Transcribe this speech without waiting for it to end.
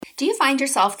Do you find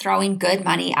yourself throwing good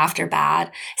money after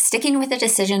bad, sticking with a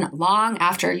decision long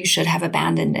after you should have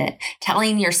abandoned it,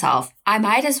 telling yourself, I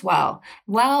might as well?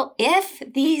 Well, if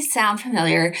these sound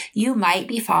familiar, you might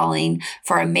be falling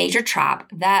for a major trap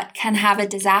that can have a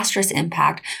disastrous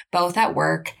impact both at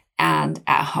work and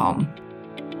at home.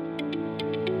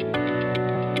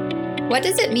 What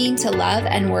does it mean to love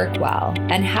and work well?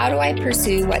 And how do I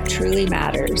pursue what truly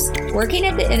matters? Working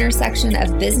at the intersection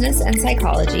of business and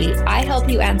psychology, I help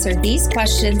you answer these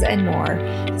questions and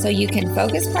more so you can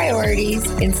focus priorities,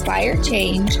 inspire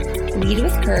change, lead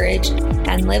with courage,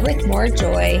 and live with more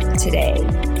joy today.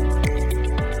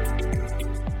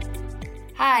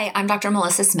 Hi, I'm Dr.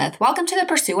 Melissa Smith. Welcome to the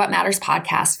Pursue What Matters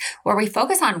podcast, where we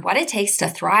focus on what it takes to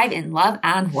thrive in love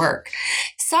and work.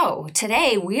 So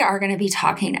today we are going to be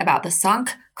talking about the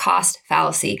sunk cost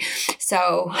fallacy.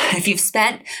 So if you've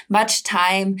spent much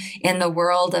time in the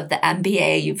world of the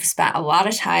MBA, you've spent a lot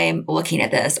of time looking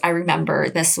at this. I remember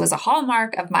this was a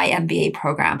hallmark of my MBA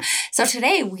program. So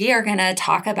today we are going to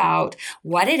talk about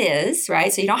what it is,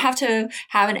 right? So you don't have to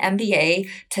have an MBA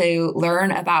to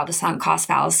learn about the sunk cost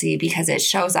fallacy because it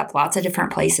shows up lots of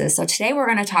different places. So today we're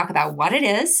going to talk about what it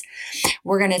is.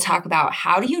 We're going to talk about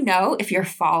how do you know if you're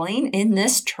falling in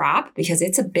this trap, because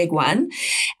it's a big one.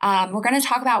 We're going to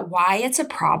talk about why it's a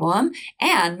problem.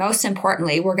 And most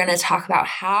importantly, we're going to talk about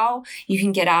how you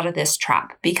can get out of this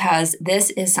trap, because this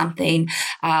is something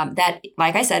that,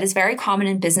 like I said, is very common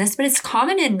in business, but it's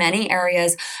common in many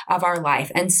areas of our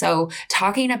life. And so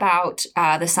talking about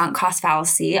the sunk cost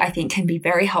fallacy, I think can be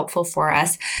very helpful for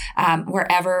us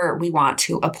wherever we want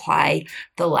to apply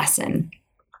the lesson.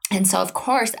 And so, of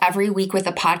course, every week with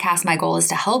the podcast, my goal is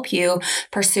to help you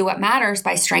pursue what matters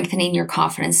by strengthening your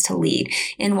confidence to lead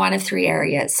in one of three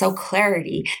areas. So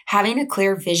clarity, having a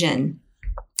clear vision,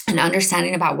 and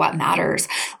understanding about what matters,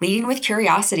 leading with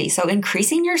curiosity. So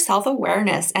increasing your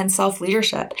self-awareness and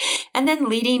self-leadership, and then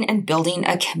leading and building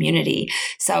a community.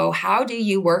 So how do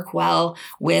you work well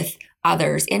with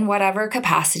others in whatever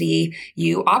capacity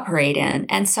you operate in?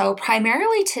 And so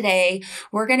primarily today,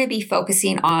 we're going to be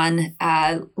focusing on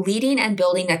leading and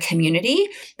building a community,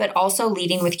 but also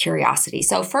leading with curiosity.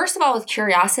 So first of all, with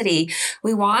curiosity,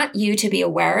 we want you to be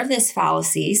aware of this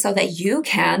fallacy so that you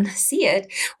can see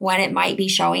it when it might be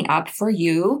showing up for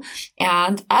you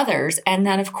and others. And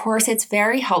then, of course, it's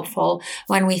very helpful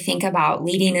when we think about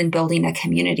leading and building a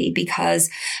community,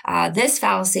 because this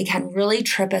fallacy can really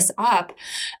trip us up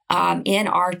in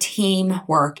our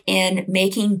teamwork, in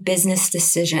making business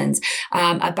decisions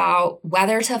about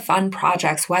whether to fund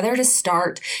projects, whether to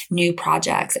start new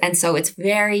projects. And so it's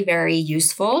very, very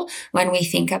useful when we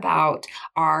think about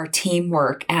our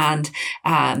teamwork and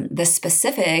the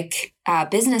specific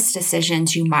business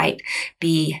decisions you might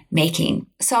be making.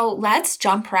 So let's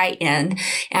jump right in,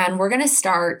 and we're going to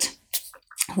start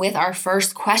with our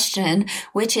first question,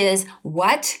 which is,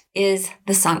 what is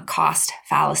the sunk cost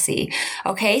fallacy?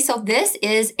 Okay, so this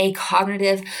is a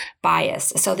cognitive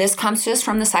bias. So this comes to us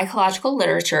from the psychological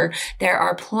literature. There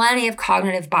are plenty of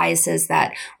cognitive biases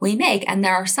that we make, and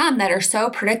there are some that are so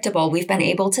predictable. We've been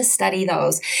able to study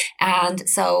those. And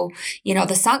so,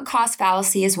 the sunk cost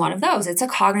fallacy is one of those. It's a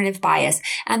cognitive bias.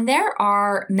 And there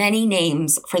are many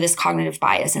names for this cognitive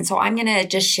bias. And so I'm going to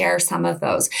just share some of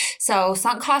those. So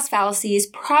sunk cost fallacy is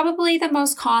probably the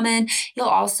most common. You'll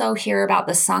also hear about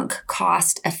the sunk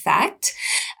cost effect.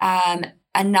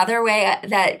 Another way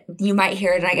that you might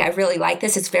hear it, and I really like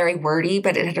this, it's very wordy,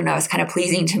 but I don't know, it's kind of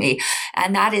pleasing to me.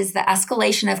 And that is the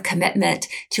escalation of commitment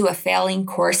to a failing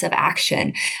course of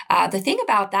action. The thing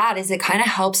about that is it kind of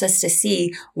helps us to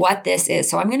see what this is.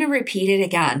 So I'm going to repeat it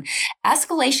again.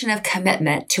 Escalation of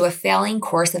commitment to a failing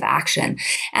course of action.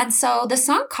 And so the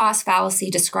sunk cost fallacy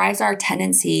describes our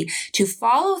tendency to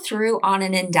follow through on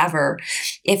an endeavor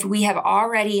if we have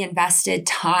already invested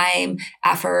time,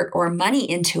 effort, or money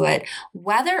into it,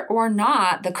 whether or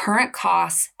not the current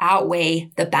costs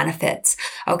outweigh the benefits.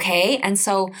 Okay. And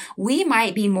so we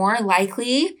might be more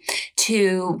likely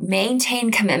to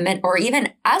maintain commitment or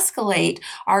even escalate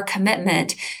our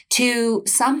commitment to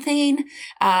something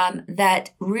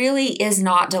that really is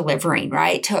not delivering,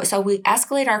 right? So we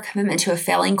escalate our commitment to a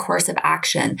failing course of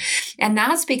action. And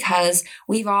that's because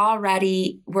we're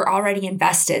already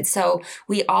invested. So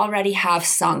we already have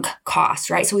sunk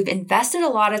costs, right? So we've invested a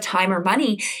lot of time or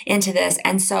money into this.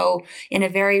 And so in a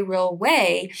very real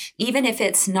way, even if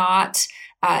it's not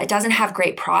it doesn't have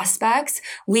great prospects,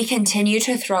 we continue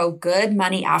to throw good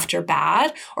money after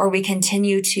bad, or we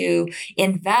continue to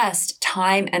invest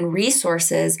time and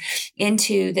resources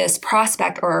into this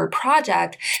prospect or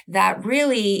project that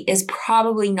really is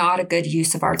probably not a good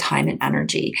use of our time and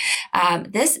energy.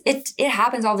 It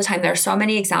happens all the time. There are so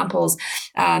many examples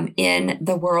in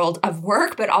the world of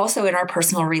work, but also in our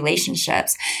personal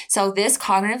relationships. So this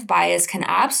cognitive bias can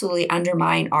absolutely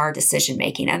undermine our decision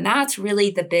making. And that's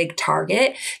really the big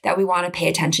target that we want to pay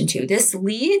attention to. This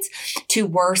leads to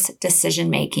worse decision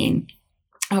making.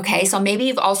 Okay, so maybe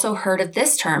you've also heard of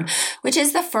this term, which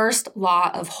is the first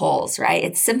law of holes, right?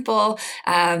 It's simple.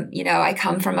 I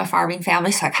come from a farming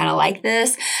family, so I kind of like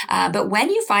this. But when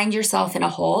you find yourself in a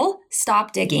hole,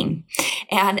 stop digging.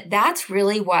 And that's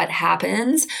really what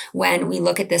happens when we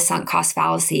look at this sunk cost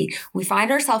fallacy. We find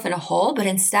ourselves in a hole, but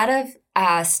instead of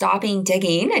stopping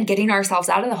digging and getting ourselves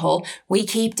out of the hole, we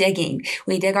keep digging.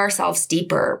 We dig ourselves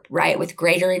deeper, right? With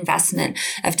greater investment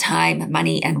of time,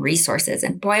 money, and resources.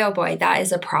 And boy, oh boy, that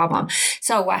is a problem.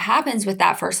 So what happens with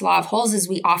that first law of holes is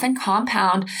we often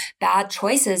compound bad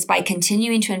choices by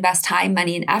continuing to invest time,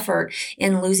 money, and effort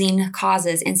in losing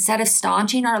causes instead of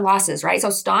staunching our losses, right? So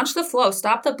staunch the flow,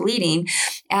 stop the bleeding,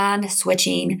 and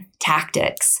switching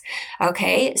tactics.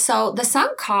 Okay, so the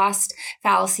sunk cost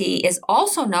fallacy is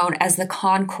also known as the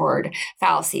Concorde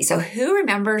fallacy. So who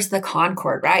remembers the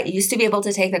Concorde, right? You used to be able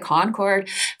to take the Concorde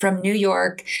from New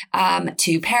York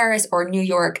to Paris or New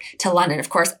York to London. Of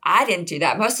course, I didn't do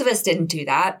that. Most of us didn't do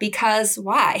that because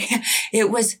why? It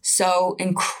was so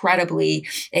incredibly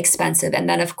expensive. And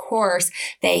then, of course,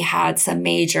 they had some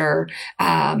major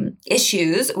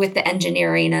issues with the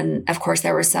engineering. And of course,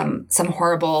 there were some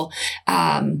horrible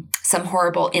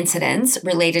incidents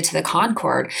related to the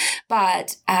Concorde.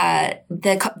 But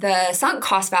the sunk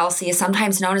cost fallacy is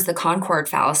sometimes known as the Concorde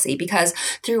fallacy because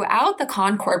throughout the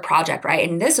Concorde project, right,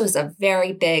 and this was a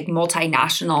very big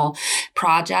multinational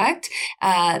project,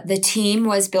 the team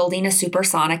was building a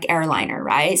supersonic airliner,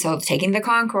 right? So taking the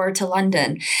Concorde to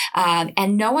London,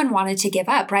 and no one wanted to give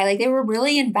up, right? Like they were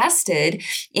really invested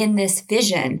in this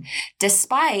vision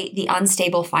despite the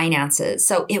unstable finances.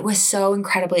 So it was so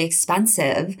incredibly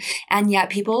expensive, and yet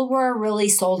people were really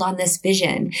sold on this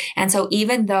vision. And so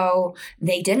even though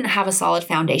they didn't have a solid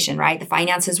foundation, right? The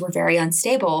finances were very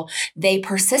unstable. They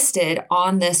persisted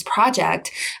on this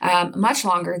project much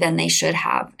longer than they should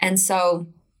have. And so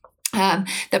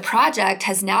the project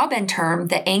has now been termed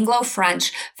the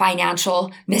Anglo-French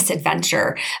financial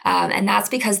misadventure. And that's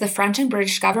because the French and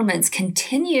British governments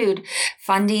continued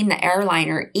funding the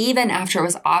airliner even after it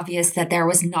was obvious that there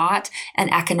was not an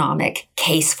economic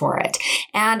case for it.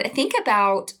 And think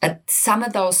about some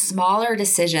of those smaller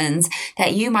decisions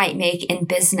that you might make in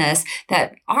business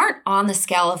that aren't on the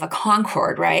scale of a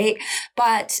Concorde, right?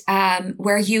 But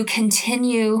where you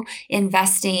continue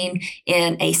investing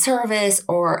in a service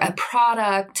or a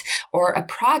product or a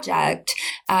project,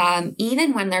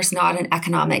 even when there's not an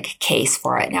economic case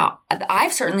for it. Now,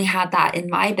 I've certainly had that in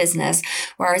my business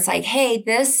where it's like, hey,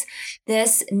 this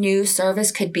new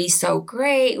service could be so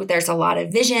great. There's a lot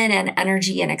of vision and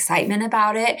energy and excitement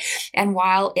about it. And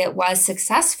while it was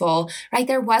successful, right,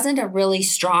 there wasn't a really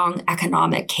strong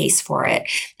economic case for it.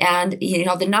 And,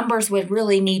 the numbers would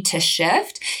really need to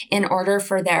shift in order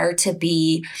for there to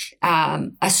be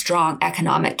a strong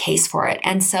economic case for it.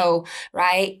 And so,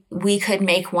 right, we could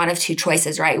make one of two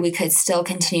choices, right? We could still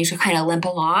continue to kind of limp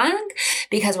along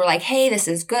because we're like, hey, this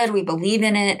is good. We believe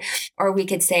in it. Or we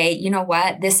could say, you know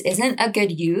what, this isn't a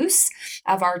good use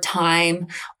of our time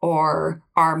or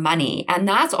our money. And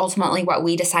that's ultimately what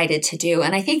we decided to do.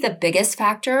 And I think the biggest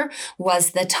factor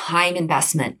was the time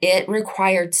investment. It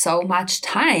required so much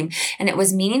time and it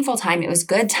was meaningful time. It was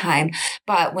good time.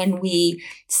 But when we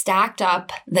stacked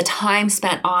up the time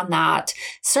spent on that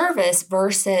service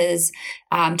versus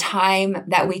time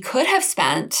that we could have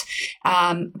spent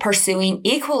pursuing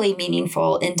equally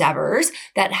meaningful endeavors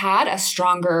that had a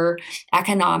stronger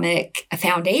economic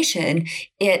foundation,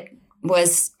 it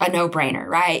was a no-brainer,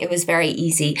 right? It was very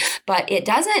easy, but it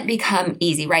doesn't become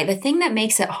easy, right? The thing that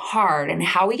makes it hard and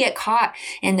how we get caught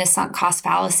in this sunk cost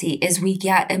fallacy is we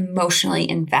get emotionally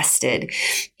invested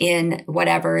in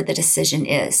whatever the decision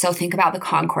is. So think about the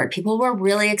Concorde. People were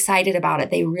really excited about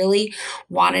it. They really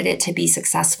wanted it to be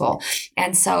successful.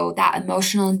 And so that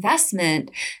emotional investment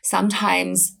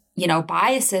sometimes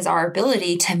biases our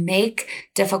ability to make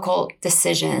difficult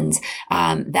decisions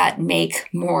that make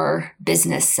more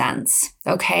business sense.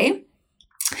 Okay.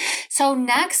 So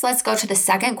next, let's go to the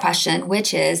second question,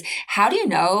 which is, how do you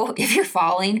know if you're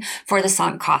falling for the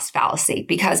sunk cost fallacy?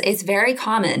 Because it's very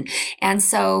common. And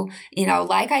so,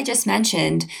 like I just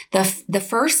mentioned, the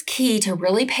first key to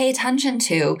really pay attention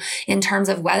to in terms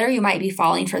of whether you might be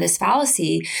falling for this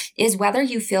fallacy is whether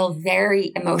you feel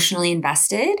very emotionally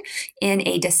invested in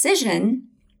a decision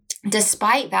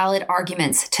despite valid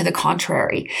arguments to the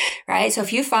contrary, right? So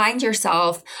if you find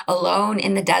yourself alone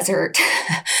in the desert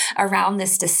around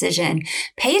this decision,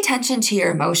 pay attention to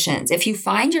your emotions. If you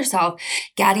find yourself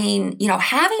getting,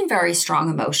 having very strong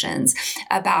emotions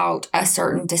about a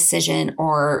certain decision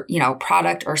or,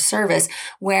 product or service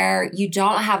where you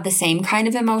don't have the same kind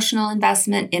of emotional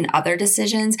investment in other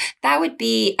decisions, that would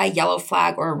be a yellow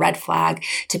flag or a red flag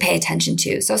to pay attention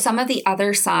to. So some of the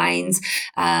other signs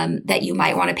that you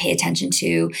might want to pay attention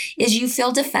to is you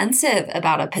feel defensive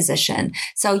about a position.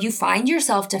 So you find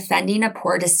yourself defending a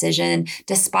poor decision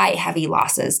despite heavy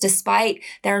losses, despite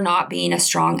there not being a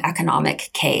strong economic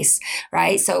case,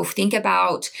 right? So think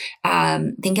about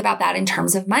that in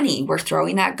terms of money. We're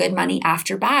throwing that good money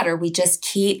after bad, or we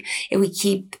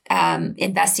keep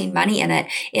investing money in it.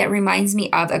 It reminds me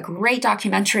of a great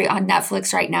documentary on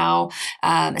Netflix right now,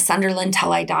 Sunderland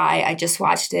Till I Die. I just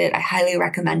watched it. I highly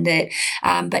recommend it.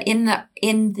 But in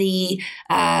the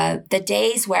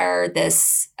days where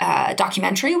this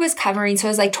documentary was covering, so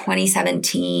it was like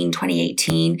 2017,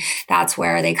 2018, that's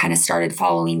where they kind of started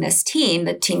following this team.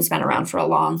 The team's been around for a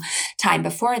long time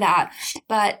before that.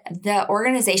 But the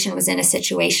organization was in a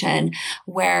situation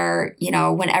where,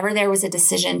 whenever there was a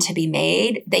decision to be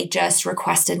made, they just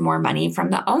requested more money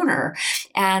from the owner.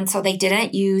 And so they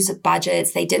didn't use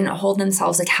budgets. They didn't hold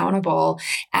themselves accountable.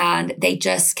 And they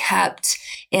just kept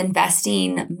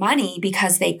investing money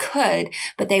because they could,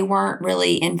 but they weren't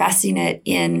really investing it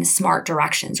in smart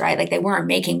directions, right? Like they weren't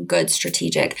making good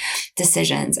strategic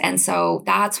decisions. And so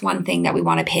that's one thing that we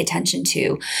want to pay attention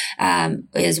to,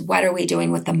 is what are we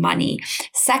doing with the money?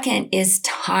 Second is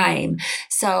time.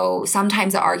 So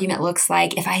sometimes the argument looks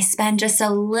like if I spend just a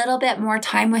little bit more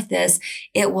time with this,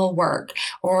 it will work.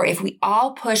 Or if we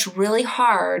all push really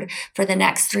hard for the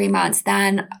next 3 months,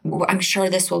 then I'm sure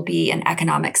this will be an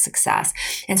economic success.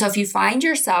 And so if you find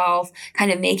yourself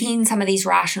kind of making some of these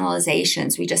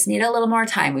rationalizations, we just need a little more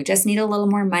time, we just need a little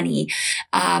more money,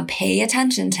 pay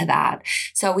attention to that.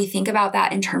 So we think about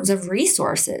that in terms of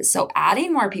resources. So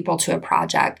adding more people to a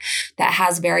project that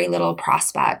has very little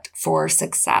prospect for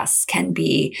success can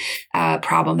be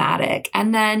problematic.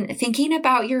 And then thinking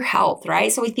about your health,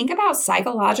 right? So we think about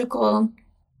psychological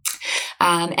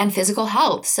and physical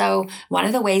health. So one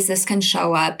of the ways this can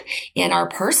show up in our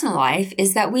personal life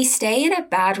is that we stay in a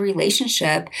bad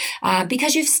relationship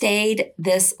because you've stayed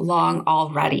this long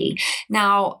already.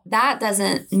 Now, that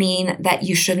doesn't mean that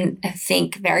you shouldn't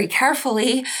think very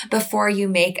carefully before you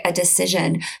make a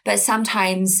decision. But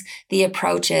sometimes the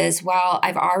approach is, well,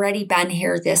 I've already been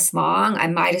here this long. I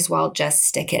might as well just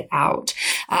stick it out.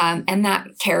 And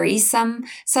that carries some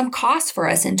cost for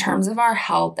us in terms of our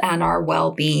health and our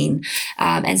well-being.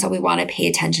 And so we want to pay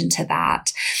attention to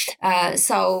that.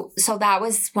 So that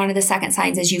was one of the second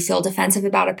signs is you feel defensive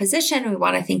about a position. We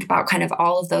want to think about kind of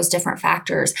all of those different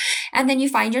factors. And then you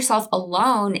find yourself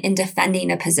alone in defending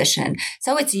a position.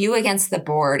 So it's you against the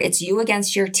board. It's you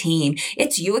against your team.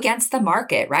 It's you against the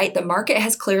market, right? The market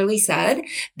has clearly said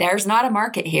there's not a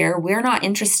market here. We're not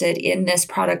interested in this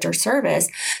product or service,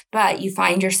 but you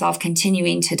find yourself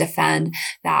continuing to defend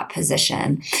that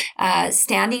position.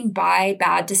 Standing by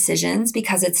bad decisions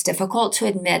because it's difficult to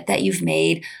admit that you've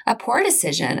made a poor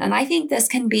decision. And I think this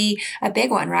can be a big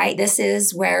one, right? This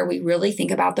is where we really think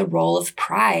about the role of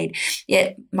pride.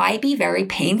 It might be very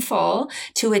painful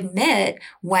to admit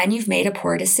when you've made a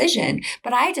poor decision,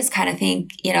 but I just kind of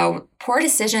think, poor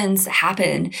decisions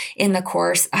happen in the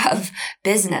course of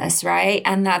business, right?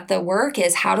 And that the work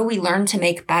is how do we learn to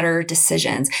make better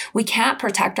decisions? We can't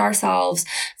protect ourselves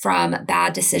from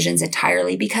bad decisions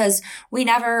entirely because we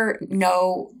never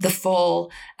know the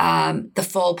full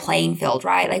playing field,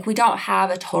 right? Like we don't have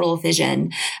a total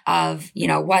vision of,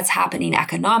 what's happening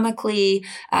economically,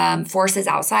 forces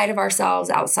outside of ourselves,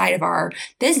 outside of our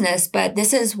business. But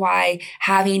this is why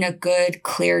having a good,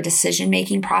 clear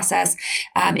decision-making process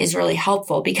is really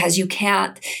helpful because you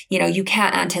can't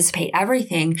anticipate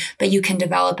everything, but you can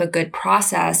develop a good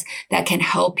process that can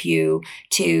help you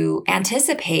to to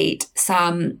anticipate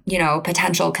some,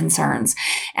 potential concerns.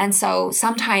 And so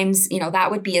sometimes,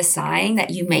 that would be a sign that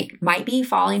you might be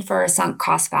falling for a sunk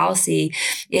cost fallacy,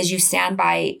 is you stand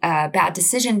by a bad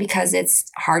decision because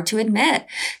it's hard to admit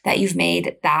that you've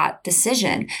made that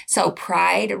decision. So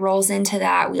pride rolls into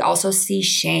that. We also see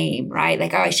shame, right?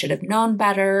 Like, oh, I should have known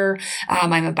better.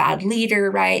 I'm a bad leader,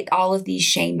 right? All of these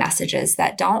shame messages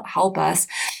that don't help us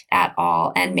at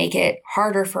all and make it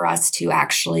harder for us to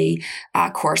actually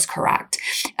course correct.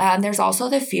 There's also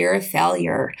the fear of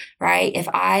failure, right? If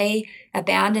I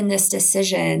abandon this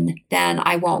decision, then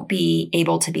I won't be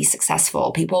able to be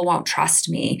successful. People won't trust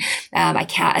me. I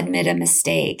can't admit a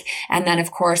mistake. And then,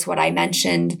 of course, what I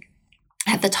mentioned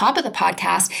at the top of the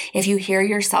podcast, if you hear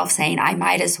yourself saying, I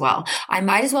might as well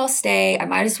stay, I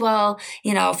might as well,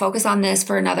 focus on this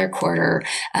for another quarter.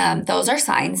 Those are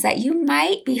signs that you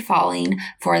might be falling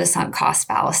for the sunk cost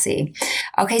fallacy.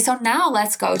 Okay, so now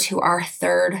let's go to our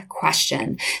third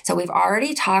question. So we've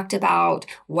already talked about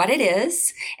what it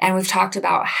is, and we've talked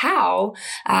about how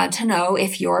to know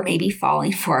if you're maybe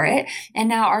falling for it. And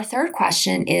now our third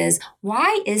question is,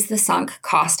 why is the sunk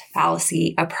cost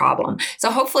fallacy a problem?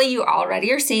 So hopefully you already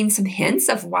are seeing some hints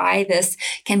of why this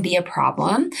can be a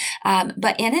problem.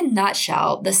 But in a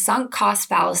nutshell, the sunk cost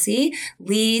fallacy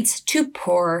leads to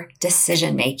poor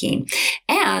decision making.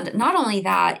 And not only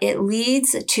that, it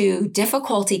leads to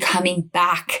difficulty coming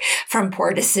back from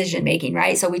poor decision making,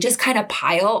 right? So we just kind of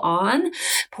pile on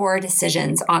poor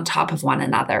decisions on top of one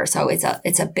another. So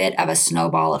it's a bit of a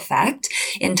snowball effect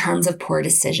in terms of poor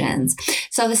decisions.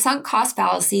 So the sunk cost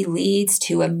fallacy leads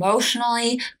to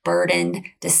emotionally burdened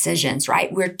decisions,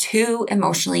 right? We're too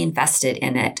emotionally invested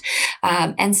in it.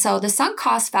 And so the sunk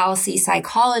cost fallacy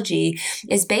psychology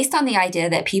is based on the idea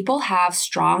that people have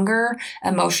stronger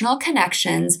emotional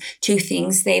connections to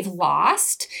things they've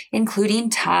lost, including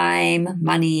time,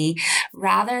 money,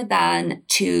 rather than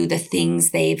to the things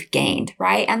they've gained,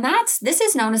 right? And this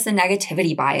is known as the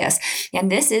negativity bias.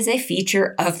 And this is a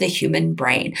feature of the human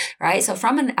brain, right? So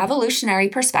from an evolutionary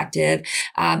perspective,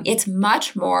 it's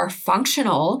much more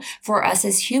functional for us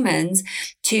as humans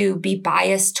to be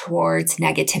biased towards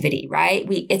negativity, right?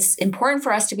 It's important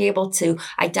for us to be able to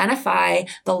identify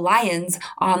the lions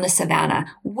on the savannah.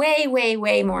 Way, way,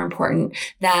 way more important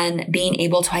than being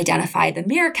able to identify the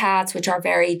meerkats, which are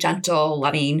very gentle,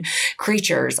 loving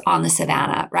creatures on the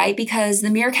savannah, right? Because the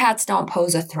meerkats don't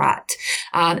pose a threat.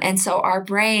 And so our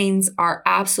brains are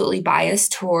absolutely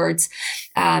biased towards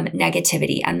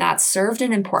negativity, and that's served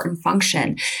an important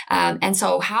function. And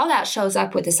so how that shows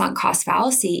up with the sunk cost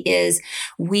fallacy is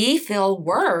we feel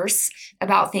worse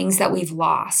about things that we've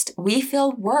lost. We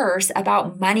feel worse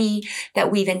about money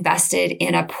that we've invested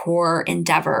in a poor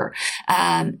endeavor.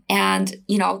 And,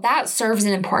 that serves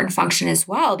an important function as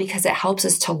well because it helps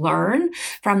us to learn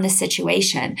from the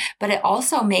situation, but it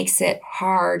also makes it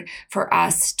hard for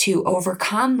us to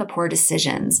overcome the poor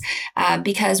decisions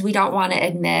because we don't want to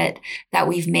admit that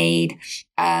we've made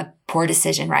a poor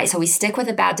decision, right? So we stick with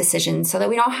a bad decision so that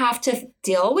we don't have to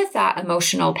deal with that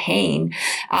emotional pain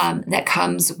that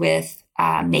comes with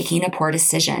making a poor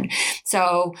decision.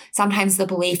 So sometimes the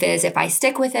belief is if I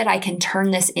stick with it, I can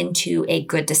turn this into a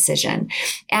good decision.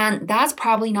 And that's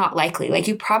probably not likely. Like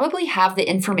you probably have the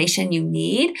information you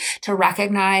need to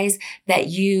recognize that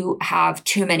you have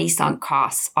too many sunk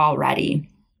costs already.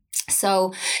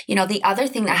 So, the other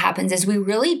thing that happens is we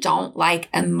really don't like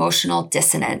emotional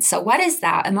dissonance. So what is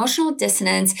that? Emotional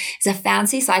dissonance is a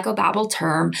fancy psychobabble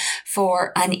term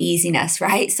for uneasiness,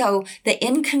 right? So the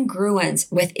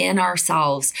incongruence within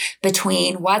ourselves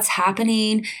between what's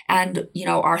happening and,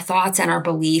 our thoughts and our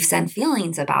beliefs and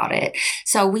feelings about it.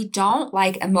 So we don't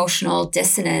like emotional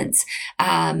dissonance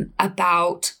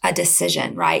about a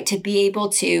decision, right? To be able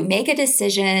to make a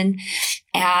decision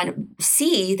and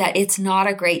see that it's not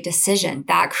a great decision.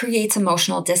 That creates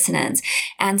emotional dissonance.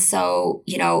 And so,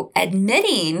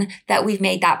 admitting that we've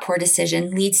made that poor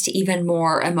decision leads to even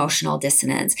more emotional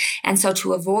dissonance. And so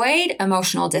to avoid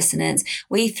emotional dissonance,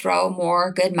 we throw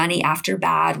more good money after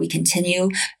bad. We continue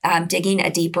digging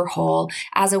a deeper hole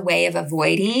as a way of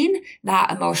avoiding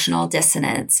that emotional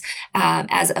dissonance,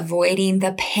 as avoiding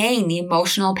the pain, the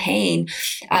emotional pain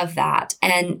of that.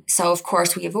 And so, of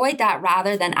course, we avoid that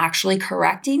rather than actually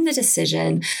correcting the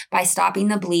decision by stopping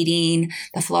the bleeding,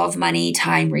 the flow of money,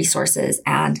 time, resources,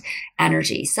 and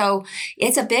energy. So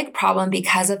it's a big problem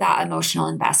because of that emotional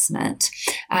investment.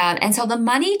 And so the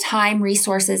money, time,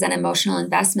 resources, and emotional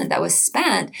investment that was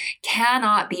spent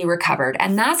cannot be recovered.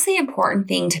 And that's the important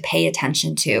thing to pay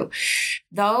attention to.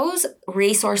 those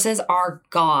resources are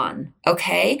gone.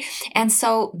 Okay. And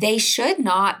so they should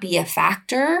not be a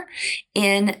factor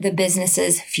in the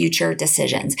business's future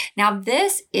decisions. Now,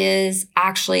 this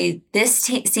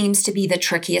seems to be the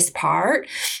trickiest part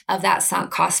of that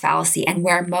sunk cost fallacy, and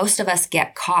where most of us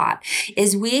get caught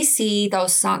is we see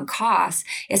those sunk costs.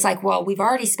 It's like, well, we've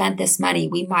already spent this money.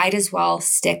 We might as well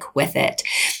stick with it.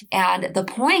 And the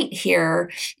point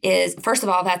here is, first of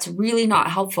all, that's really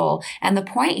not helpful. And the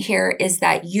point here is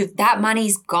that that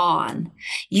money's gone.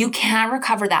 You can't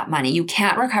recover that money. You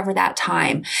can't recover that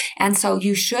time. And so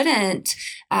you shouldn't,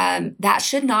 that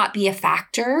should not be a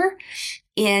factor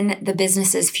in the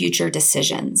business's future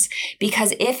decisions.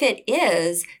 Because if it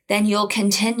is, then you'll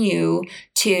continue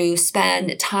to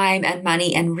spend time and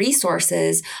money and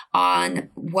resources on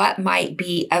what might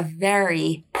be a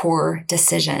very poor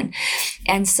decision.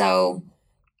 And so,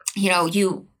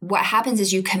 what happens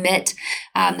is you commit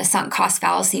the sunk cost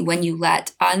fallacy when you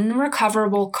let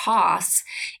unrecoverable costs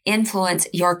influence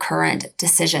your current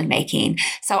decision making.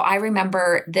 So I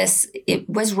remember this, it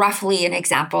was roughly an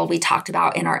example we talked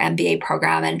about in our MBA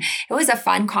program, and it was a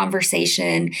fun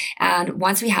conversation. And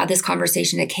once we had this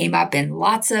conversation, it came up in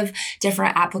lots of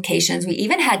different applications. We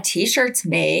even had t-shirts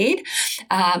made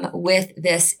with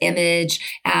this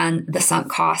image and the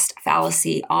sunk cost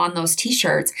fallacy on those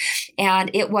t-shirts.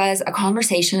 And it was a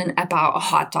conversation about a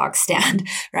hot dog stand,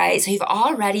 right? So you've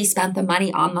already spent the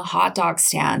money on the hot dog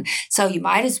stand. So you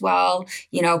might as well,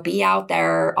 be out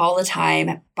there all the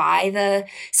time, buy the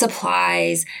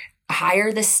supplies,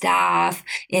 hire the staff,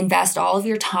 invest all of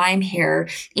your time here,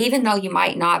 even though you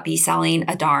might not be selling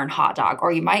a darn hot dog,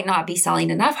 or you might not be selling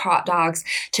enough hot dogs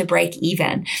to break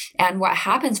even. And what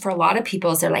happens for a lot of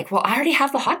people is they're like, well, I already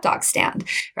have the hot dog stand,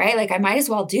 right? Like I might as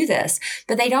well do this.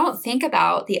 But they don't think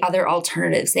about the other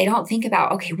alternatives. They don't think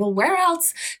about, okay, well, where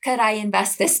else could I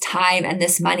invest this time and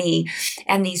this money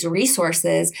and these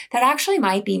resources that actually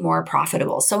might be more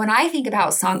profitable? So when I think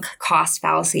about sunk cost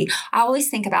fallacy, I always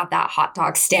think about that hot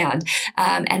dog stand.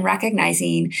 And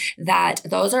recognizing that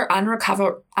those are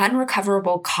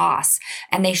unrecoverable costs,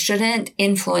 and they shouldn't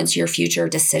influence your future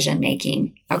decision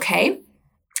making. Okay.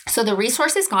 So the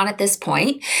resource is gone at this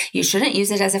point. You shouldn't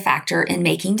use it as a factor in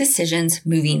making decisions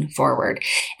moving forward.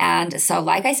 And so,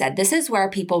 like I said, this is where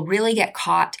people really get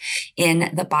caught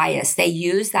in the bias. They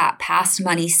use that past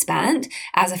money spent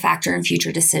as a factor in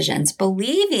future decisions,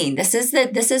 believing this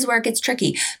is where it gets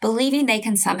tricky, believing they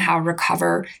can somehow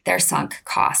recover their sunk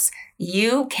costs.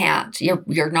 You can't.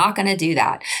 You're not going to do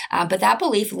that. But that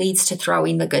belief leads to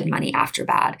throwing the good money after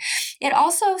bad. It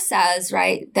also says,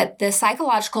 right, that the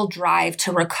psychological drive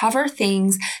to recover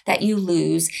things that you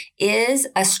lose is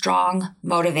a strong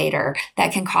motivator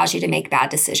that can cause you to make bad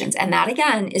decisions. And that,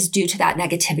 again, is due to that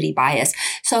negativity bias.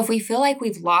 So if we feel like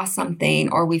we've lost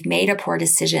something or we've made a poor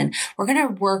decision, we're going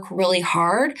to work really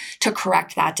hard to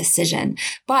correct that decision.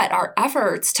 But our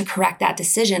efforts to correct that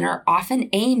decision are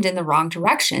often aimed in the wrong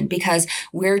direction because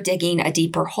we're digging a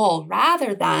deeper hole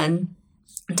rather than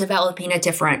developing a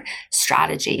different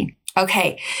strategy.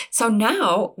 Okay, so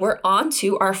now we're on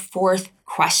to our fourth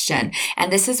question.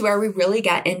 And this is where we really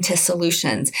get into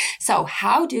solutions. So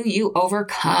how do you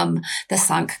overcome the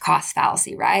sunk cost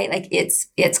fallacy, right? Like it's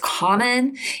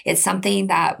common. It's something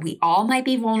that we all might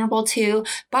be vulnerable to,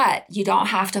 but you don't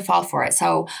have to fall for it.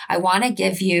 So I want to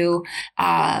give you,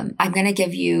 I'm going to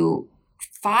give you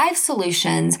 5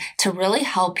 solutions to really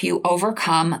help you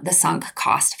overcome the sunk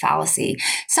cost fallacy.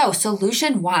 So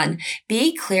solution 1,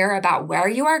 be clear about where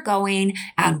you are going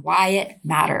and why it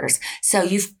matters. So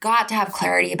you've got to have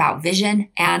clarity about vision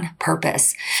and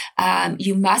purpose.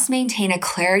 You must maintain a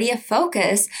clarity of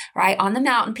focus, right, on the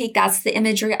mountain peak. That's the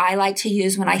imagery I like to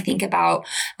use when I think about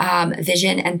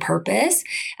vision and purpose.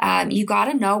 You got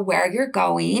to know where you're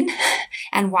going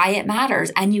and why it matters.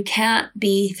 And you can't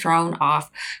be thrown off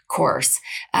course.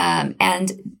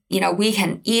 We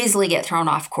can easily get thrown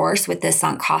off course with this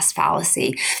sunk cost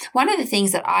fallacy. One of the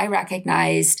things that I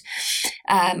recognized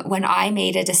when I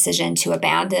made a decision to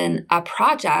abandon a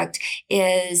project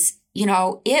is,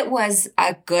 it was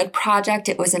a good project.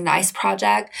 It was a nice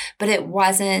project, but it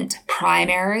wasn't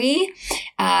primary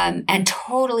and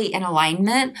totally in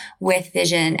alignment with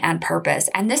vision and purpose.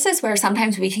 And this is where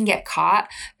sometimes we can get caught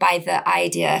by the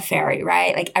idea fairy,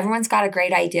 right? Like everyone's got a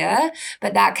great idea,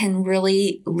 but that can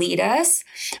really lead us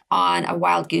on a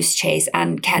wild goose chase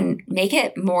and can make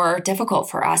it more difficult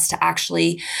for us to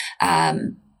actually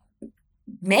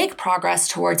make progress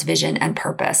towards vision and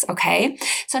purpose. Okay.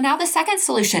 So now the second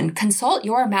solution, consult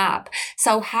your map.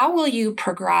 So how will you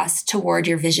progress toward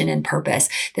your vision and purpose?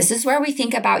 This is where we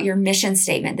think about your mission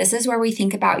statement. This is where we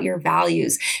think about your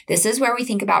values. This is where we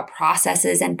think about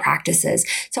processes and practices.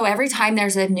 So every time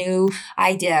there's a new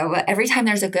idea, every time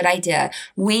there's a good idea,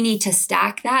 we need to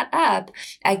stack that up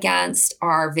against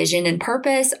our vision and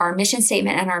purpose, our mission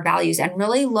statement, and our values, and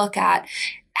really look at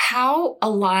how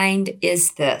aligned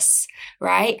is this,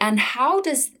 right? And how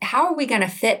are we going to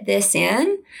fit this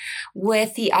in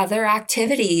with the other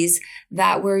activities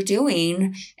that we're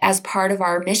doing as part of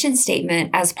our mission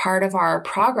statement, as part of our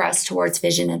progress towards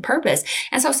vision and purpose?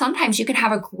 And so sometimes you can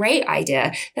have a great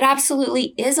idea that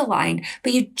absolutely is aligned,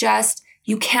 but you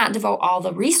can't devote all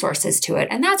the resources to it.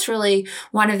 And that's really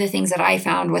one of the things that I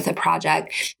found with the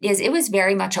project is it was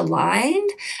very much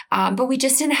aligned, but we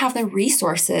just didn't have the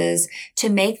resources to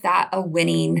make that a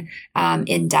winning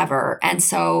endeavor. And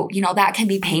so, that can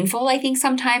be painful, I think,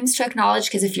 sometimes to acknowledge,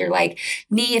 because if you're like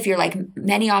me, if you're like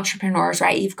many entrepreneurs,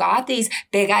 right, you've got these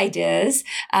big ideas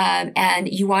and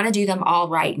you want to do them all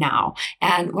right now.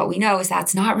 And what we know is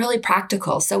that's not really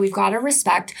practical. So we've got to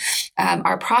respect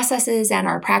our processes and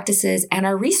our practices and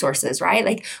our resources, right?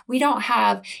 Like we don't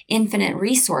have infinite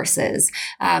resources.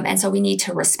 And so we need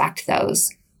to respect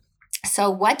those.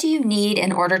 So what do you need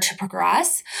in order to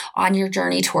progress on your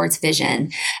journey towards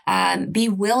vision? Be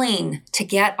willing to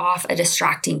get off a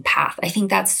distracting path. I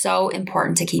think that's so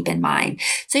important to keep in mind.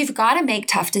 So you've got to make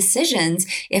tough decisions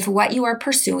if what you are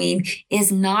pursuing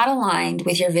is not aligned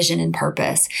with your vision and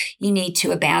purpose. You need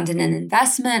to abandon an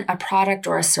investment, a product,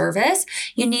 or a service.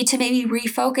 You need to maybe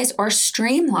refocus or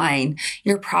streamline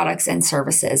your products and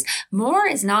services. More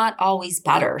is not always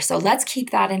better. So let's keep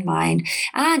that in mind.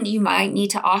 And you might need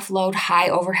to offload high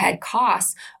overhead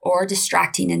costs or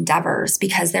distracting endeavors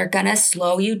because they're going to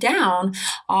slow you down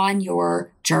on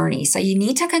your journey. So you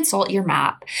need to consult your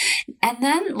map. And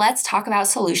then let's talk about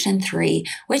solution 3,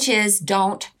 which is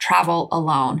don't travel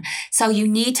alone. So you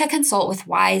need to consult with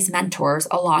wise mentors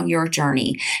along your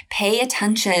journey. Pay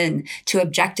attention to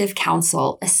objective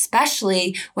counsel,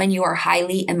 especially when you are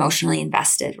highly emotionally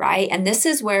invested, right? And this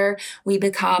is where we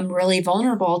become really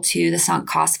vulnerable to the sunk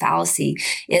cost fallacy,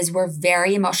 is we're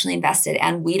very emotionally invested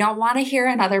and we don't want to hear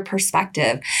another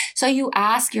perspective. So you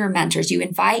ask your mentors, you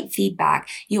invite feedback,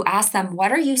 you ask them,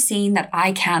 what are you seeing that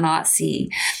I cannot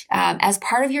see? As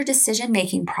part of your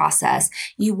decision-making process,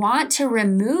 you want to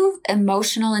remove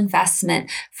emotional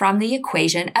investment from the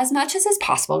equation as much as is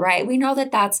possible, right? We know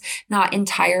that that's not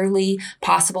entirely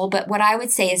possible, but what I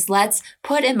would say is let's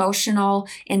put emotional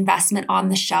investment on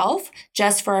the shelf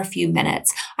just for a few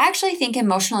minutes. I actually think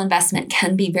emotional investment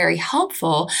can be very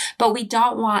helpful, but we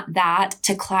don't want that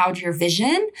to cloud your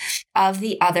vision of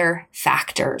the other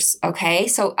factors, okay?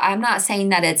 So I'm not saying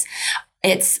that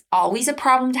it's always a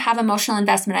problem to have emotional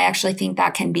investment. I actually think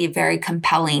that can be a very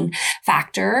compelling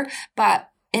factor, but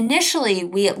initially,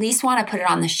 we at least want to put it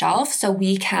on the shelf so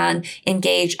we can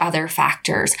engage other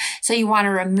factors. So you want to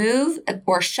remove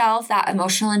or shelve that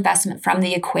emotional investment from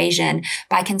the equation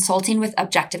by consulting with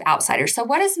objective outsiders. So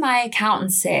what does my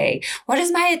accountant say? What does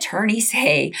my attorney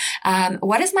say?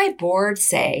 What does my board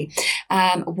say?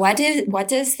 What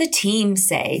does the team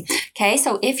say? Okay,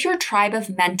 so if your tribe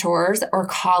of mentors or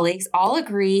colleagues all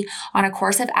agree on a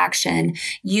course of action,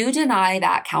 you deny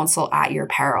that counsel at your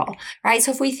peril, right?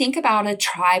 So if we think about a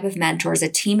tribe of mentors, a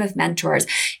team of mentors,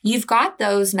 you've got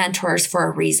those mentors for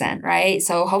a reason, right?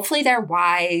 So hopefully they're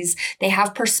wise, they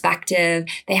have perspective,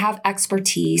 they have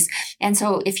expertise. And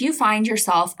so if you find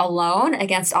yourself alone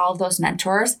against all of those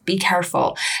mentors, be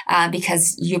careful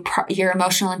because your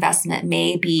emotional investment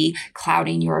may be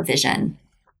clouding your vision.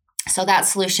 So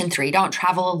that's solution 3, don't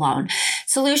travel alone.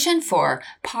 Solution 4,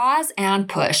 pause and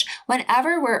push.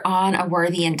 Whenever we're on a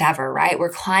worthy endeavor, right?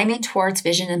 We're climbing towards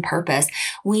vision and purpose.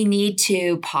 We need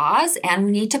to pause and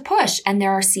we need to push. And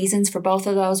there are seasons for both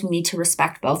of those. We need to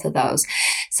respect both of those.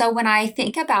 So when I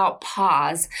think about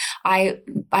pause, I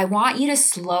want you to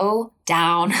slow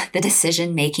down the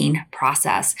decision-making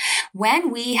process.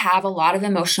 When we have a lot of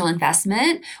emotional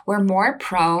investment, we're more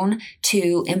prone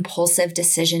to impulsive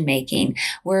decision-making.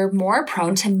 We're more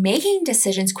prone to making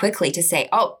decisions quickly to say,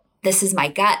 oh, this is my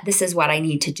gut, this is what I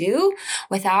need to do,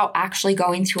 without actually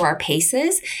going through our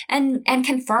paces and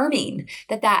confirming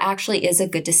that actually is a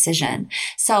good decision.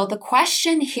 So the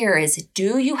question here is,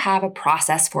 do you have a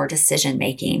process for decision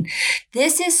making?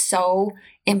 This is so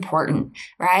important,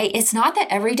 right? It's not that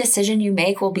every decision you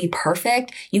make will be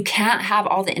perfect. You can't have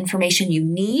all the information you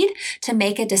need to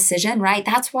make a decision, right?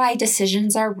 That's why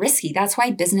decisions are risky. That's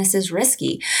why business is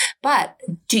risky. But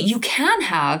you can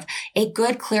have a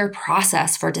good, clear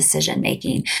process for decision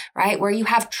making, right? Where you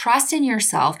have trust in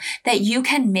yourself that you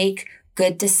can make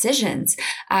good decisions.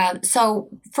 So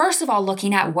first of all,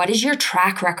 looking at what is your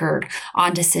track record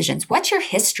on decisions? What's your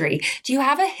history? Do you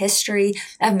have a history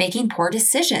of making poor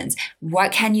decisions?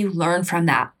 What can you learn from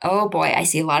that? Oh boy, I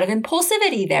see a lot of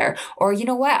impulsivity there. Or you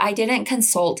know what? I didn't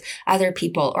consult other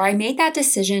people, or I made that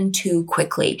decision too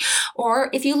quickly. Or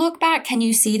if you look back, can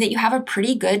you see that you have a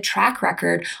pretty good track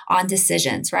record on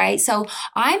decisions, right? So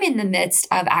I'm in the midst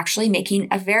of actually making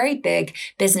a very big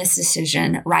business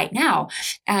decision right now.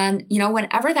 And,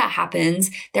 whenever that happens,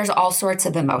 there's all sorts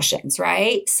of emotions,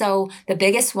 right? So the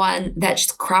biggest one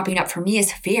that's cropping up for me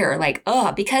is fear,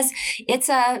 because it's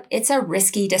a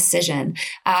risky decision.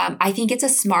 I think it's a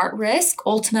smart risk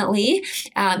ultimately.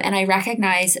 And I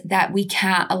recognize that we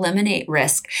can't eliminate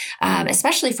risk,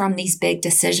 especially from these big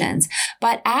decisions.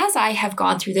 But as I have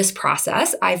gone through this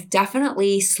process, I've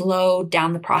definitely slowed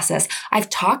down the process.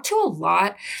 I've talked to a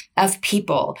lot of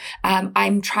people.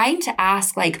 I'm trying to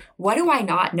ask, what do I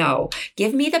not know?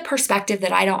 Give me the perspective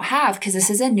that I don't have, because this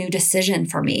is a new decision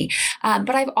for me. But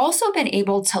I've also been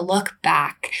able to look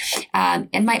back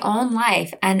in my own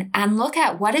life and look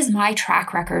at what is my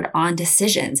track record on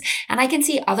decisions. And I can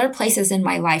see other places in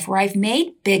my life where I've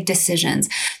made big decisions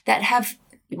that have,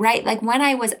 right? Like when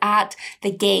I was at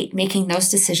the gate making those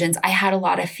decisions, I had a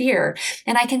lot of fear.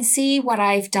 And I can see what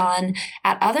I've done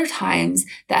at other times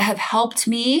that have helped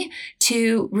me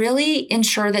to really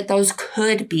ensure that those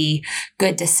could be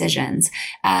good decisions.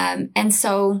 And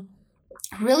so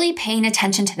really paying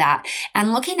attention to that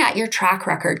and looking at your track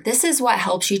record. This is what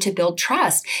helps you to build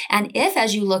trust. And if,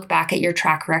 as you look back at your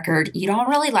track record, you don't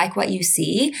really like what you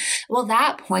see, well,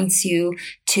 that points you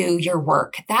to your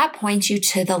work. That points you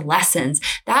to the lessons.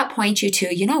 That points you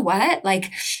to, you know what?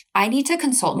 I need to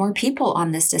consult more people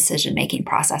on this decision-making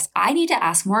process. I need to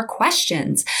ask more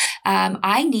questions.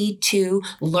 I need to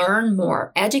learn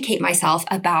more, educate myself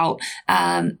about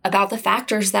the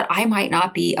factors that I might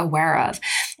not be aware of.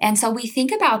 And so we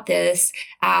think about this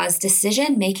as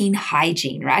decision-making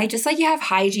hygiene, right? Just like you have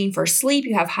hygiene for sleep,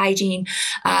 you have hygiene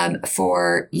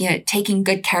for taking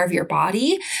good care of your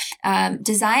body.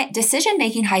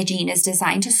 Decision-making hygiene is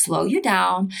designed to slow you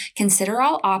down, consider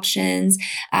all options,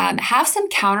 have some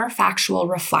counterfactual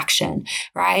reflection,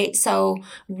 right? So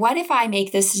what if I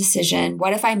make this decision?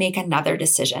 What if I make another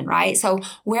decision, right? So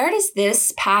where does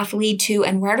this path lead to,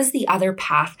 and where does the other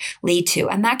path lead to?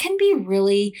 And that can be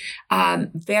really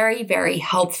very, very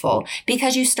helpful,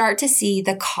 because you start to see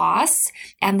the costs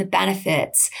and the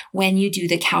benefits when you do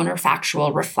the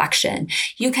counterfactual reflection.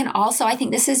 You can also, I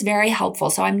think this is very helpful.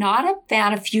 So I'm not a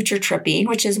fan of future tripping,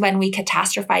 which is when we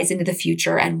catastrophize into the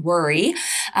future and worry.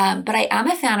 But I am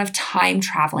a fan of time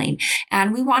traveling.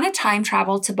 And we want to time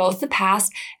travel to both the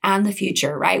past and the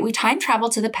future, right? We time travel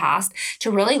to the past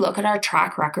to really look at our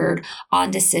track record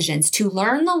on decisions, to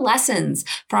learn the lessons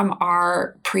from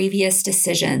our previous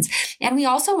decisions. And we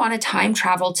also want to time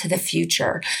travel to the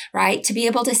future, right? To be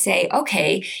able to say,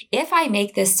 okay, if I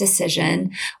make this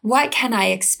decision, what can I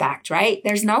expect, right?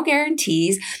 There's no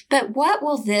guarantees, but what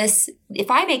will this, if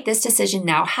I make this decision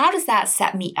now, how does that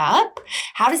set me up?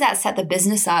 How does that set the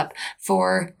business up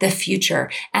for the future?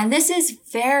 And this is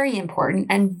very important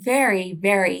and very,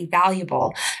 very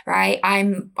valuable, right?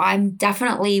 I'm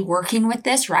definitely working with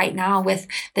this right now with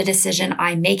the decision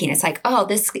I'm making. It's like, oh,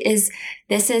 this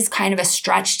is kind of a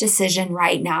stretch decision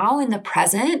right now in the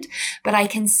present, but I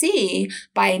can see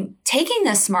by taking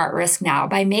this smart risk now,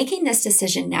 by making this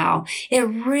decision now, it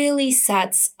really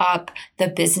sets up the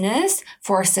business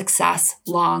for success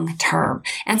long term.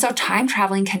 And so time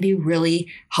traveling can be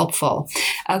really helpful.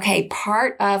 Okay,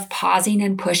 part of pausing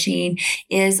and pushing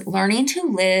is learning to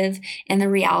live in the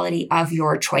reality of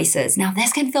your choices. Now,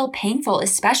 this can feel painful,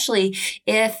 especially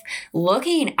if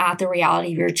looking at the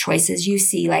reality of your choices, you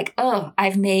see oh,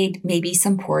 I've made maybe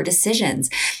some poor decisions.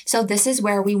 So this is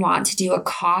where we want to do a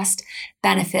cost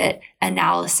benefit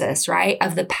analysis, right?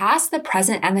 Of the past, the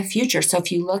present, and the future. So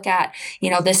if you look at,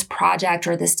 this project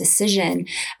or this decision,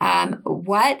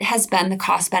 what has been the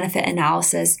cost benefit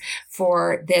analysis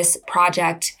for this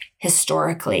project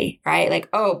historically, right?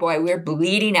 Oh boy, we're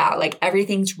bleeding out.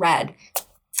 Everything's red.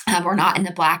 We're not in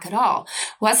the black at all.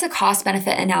 What's the cost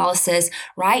benefit analysis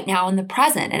right now in the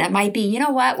present? And it might be,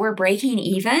 we're breaking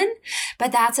even,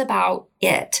 but that's about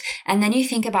it. And then you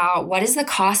think about what is the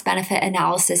cost benefit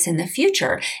analysis in the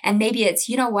future? And maybe it's,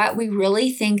 we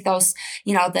really think those,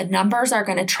 the numbers are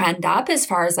going to trend up as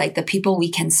far as the people we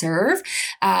can serve.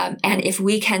 And if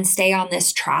we can stay on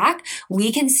this track,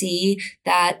 we can see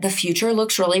that the future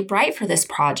looks really bright for this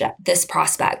project, this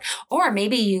prospect. Or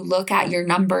maybe you look at your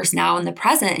numbers now in the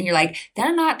present and you're like,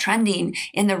 they're not trending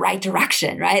in the right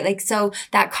direction, right? Like, so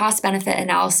that cost benefit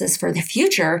analysis for the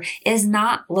future is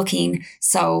not looking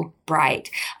so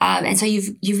bright. And so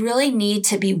you really need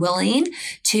to be willing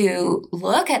to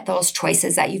look at those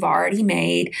choices that you've already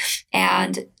made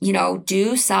and,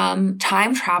 do some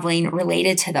time traveling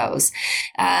related to those.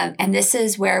 And this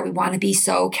is where we want to be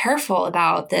so careful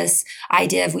about this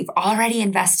idea of we've already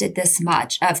invested this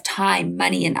much of time,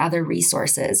 money, and other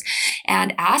resources,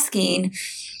 and asking,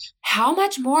 how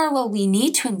much more will we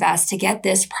need to invest to get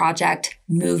this project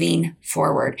moving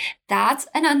forward? That's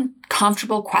an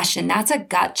uncomfortable question. That's a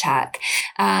gut check.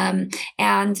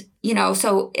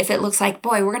 So if it looks like,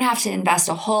 boy, we're going to have to invest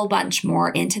a whole bunch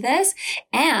more into this,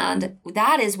 and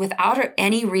that is without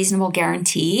any reasonable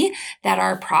guarantee that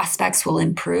our prospects will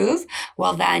improve,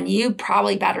 well, then you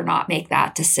probably better not make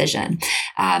that decision.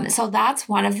 So that's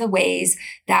one of the ways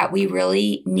that we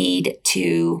really need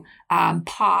to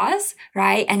pause,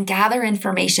 right? And gather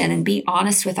information and be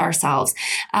honest with ourselves.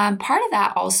 Part of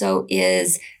that also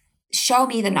is show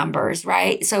me the numbers,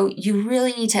 right? So you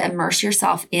really need to immerse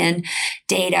yourself in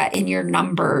data, in your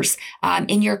numbers,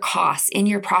 in your costs, in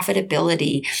your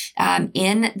profitability,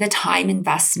 in the time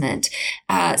investment,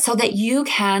 so that you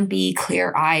can be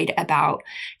clear-eyed about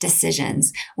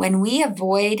decisions. When we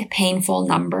avoid painful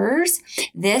numbers,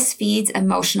 this feeds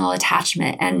emotional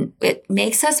attachment, and it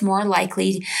makes us more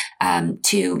likely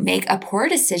to make a poor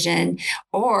decision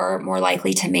or more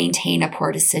likely to maintain a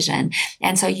poor decision.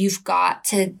 And so you've got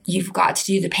to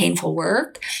do the painful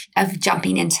work of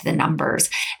jumping into the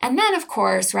numbers. And then, of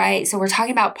course, right, so we're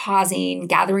talking about pausing,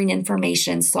 gathering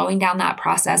information, slowing down that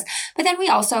process, but then we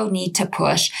also need to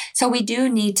push. So we do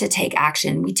need to take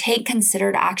action. We take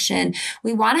considered action.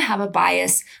 We want to have a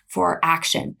bias for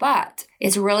action, but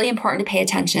it's really important to pay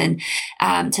attention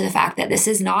to the fact that this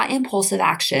is not impulsive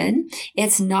action.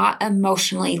 It's not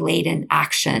emotionally laden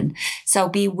action. So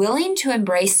be willing to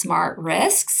embrace smart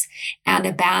risks and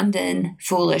abandon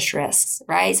foolish risks,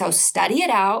 right? So study it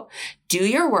out, do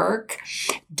your work,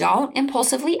 don't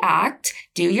impulsively act,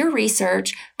 do your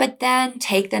research, but then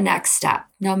take the next step,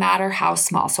 no matter how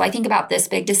small. So I think about this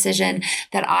big decision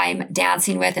that I'm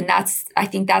dancing with, and I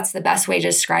think that's the best way to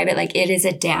describe it. Like, it is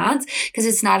a dance because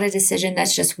it's not a decision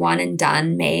that's just one and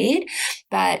done made.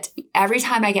 But every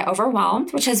time I get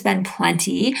overwhelmed, which has been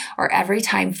plenty, or every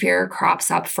time fear crops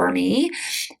up for me,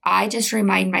 I just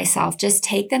remind myself, just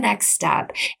take the next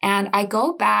step. And I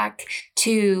go back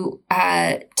to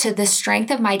the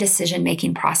strength of my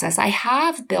decision-making process. I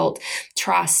have built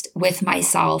trust with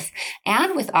myself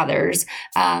and with others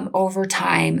over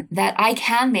time that I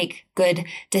can make good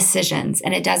decisions.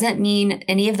 And it doesn't mean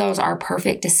any of those are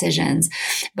perfect decisions,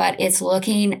 but it's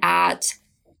looking at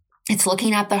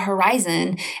the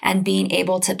horizon and being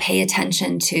able to pay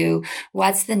attention to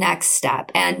what's the next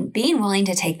step and being willing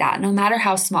to take that, no matter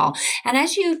how small. And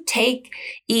as you take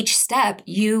each step,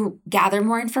 you gather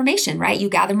more information, right? You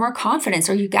gather more confidence,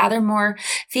 or you gather more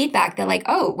feedback that, like,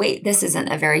 oh, wait, this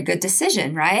isn't a very good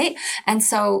decision, right? And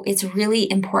so it's really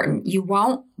important. You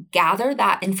won't gather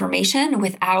that information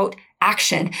without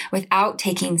action, without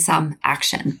taking some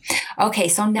action. Okay,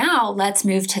 so now let's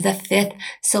move to the fifth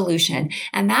solution,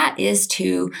 and that is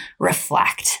to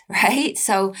reflect, right?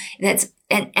 So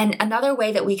and another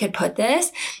way that we could put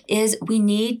this is we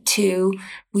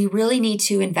really need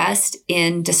to invest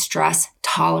in distress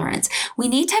tolerance. We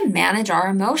need to manage our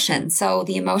emotions. So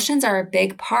the emotions are a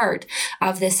big part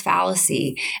of this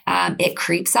fallacy. It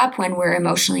creeps up when we're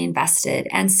emotionally invested.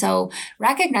 And so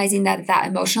recognizing that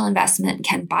emotional investment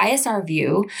can bias our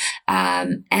view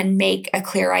and make a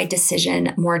clear-eyed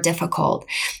decision more difficult.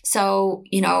 So,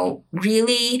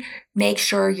 really make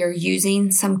sure you're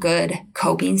using some good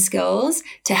coping skills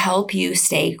to help you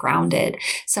stay grounded.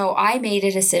 So I made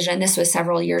a decision, this was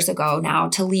several years ago now,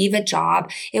 to leave a job.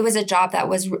 It was a job that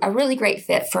was a really great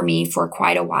fit for me for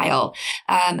quite a while.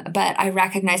 But I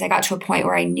recognized I got to a point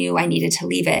where I knew I needed to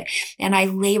leave it. And I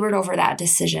labored over that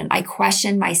decision. I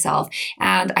questioned myself,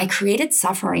 and I created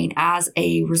suffering as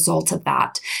a result of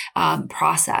that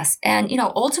process. And,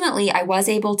 ultimately I was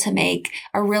able to make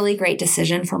a really great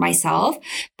decision for myself,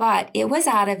 but it was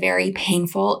at a very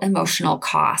painful emotional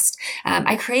cost.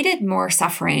 I created more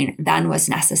suffering than was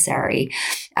necessary.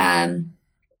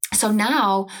 So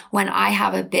now when I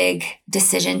have a big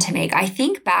decision to make, I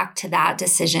think back to that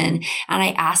decision and I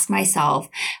ask myself,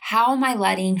 how am I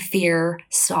letting fear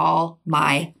stall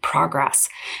my progress?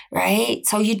 Right?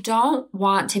 So you don't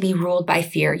want to be ruled by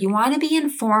fear. You want to be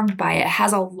informed by it. It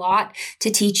has a lot to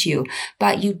teach you,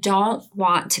 but you don't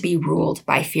want to be ruled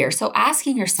by fear. So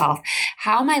asking yourself,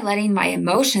 how am I letting my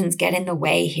emotions get in the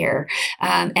way here?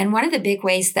 And one of the big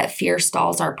ways that fear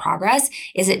stalls our progress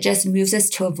is it just moves us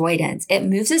to avoidance. It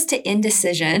moves us to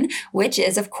indecision, which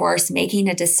is, of course, making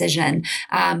a decision,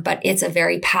 but it's a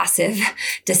very passive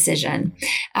decision.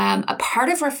 A part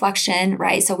of reflection,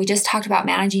 right? So we just talked about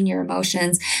managing your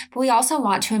emotions, but we also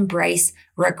want to embrace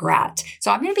regret. So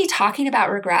I'm going to be talking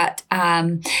about regret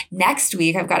next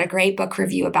week. I've got a great book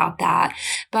review about that.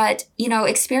 But,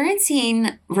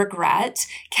 experiencing regret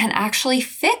can actually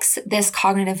fix this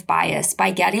cognitive bias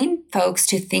by getting folks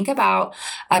to think about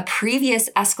a previous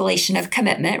escalation of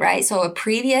commitment, right? So a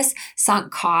previous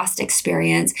sunk cost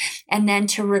experience, and then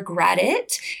to regret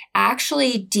it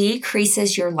actually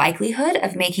decreases your likelihood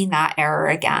of making that error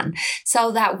again.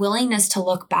 So that willingness to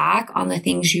look back on the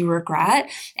things you regret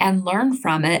and learn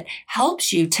from it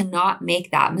helps you to not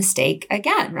make that mistake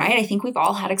again, right? I think we've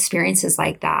all had experiences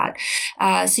like that.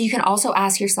 So you can also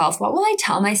ask yourself, what will I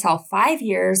tell myself 5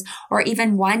 years or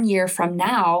even 1 year from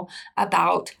now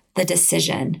about the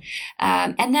decision?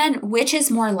 And then which is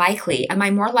more likely? Am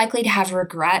I more likely to have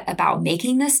regret about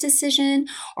making this decision,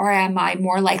 or am I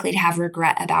more likely to have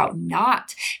regret about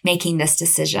not making this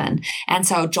decision? And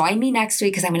so join me next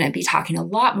week because I'm going to be talking a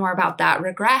lot more about that.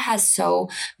 Regret has so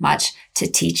much to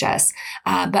teach us.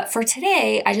 But for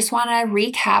today, I just want to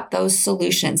recap those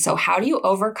solutions. So how do you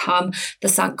overcome the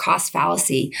sunk cost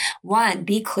fallacy? 1,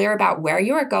 be clear about where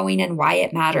you are going and why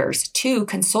it matters. 2,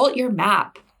 consult your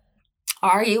map.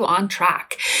 Are you on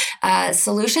track?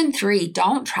 Solution 3,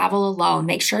 don't travel alone.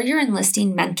 Make sure you're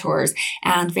enlisting mentors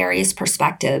and various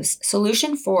perspectives.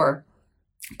 Solution 4,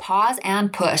 pause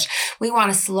and push. We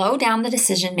want to slow down the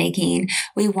decision making.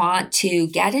 We want to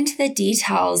get into the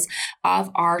details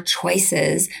of our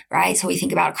choices, right? So we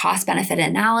think about cost benefit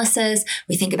analysis.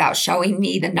 We think about showing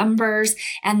me the numbers.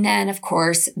 And then, of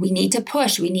course, we need to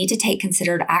push. We need to take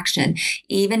considered action.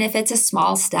 Even if it's a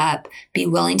small step, be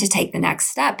willing to take the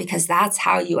next step because that's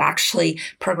how you actually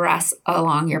progress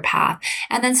along your path.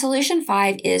 And then solution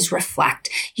 5 is reflect.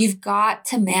 You've got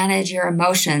to manage your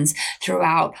emotions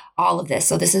throughout all of this.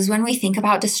 So this is when we think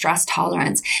about distress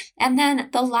tolerance. And then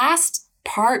the last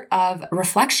part of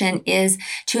reflection is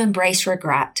to embrace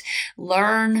regret.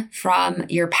 Learn from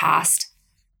your past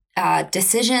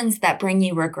decisions that bring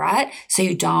you regret so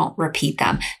you don't repeat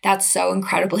them. That's so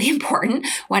incredibly important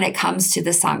when it comes to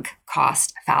the sunk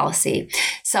cost fallacy.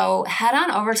 So head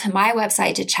on over to my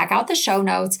website to check out the show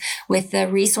notes with the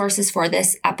resources for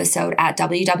this episode at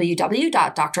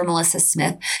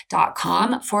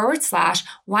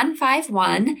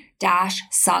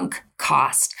www.drmelissasmith.com/151-sunk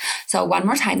cost. So one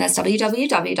more time, that's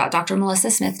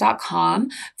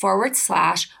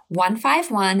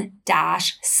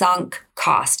www.drmelissasmith.com/151-sunk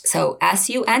cost. So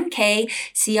SUNKCOST.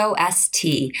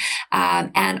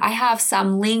 And I have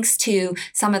some links to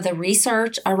some of the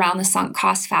research around the sunk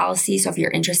cost fallacy. So if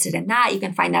you're interested in that, you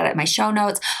can find that at my show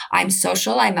notes. I'm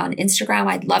social. I'm on Instagram.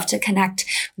 I'd love to connect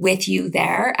with you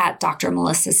there at Dr.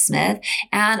 Melissa Smith.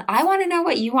 And I want to know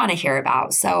what you want to hear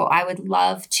about. So I would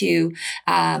love to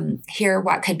hear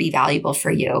what could be valuable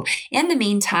for you. In the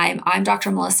meantime, I'm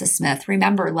Dr. Melissa Smith.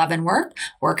 Remember, love and work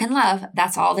and love.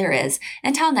 That's all there is.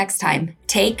 Until next time,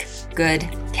 take good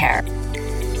care.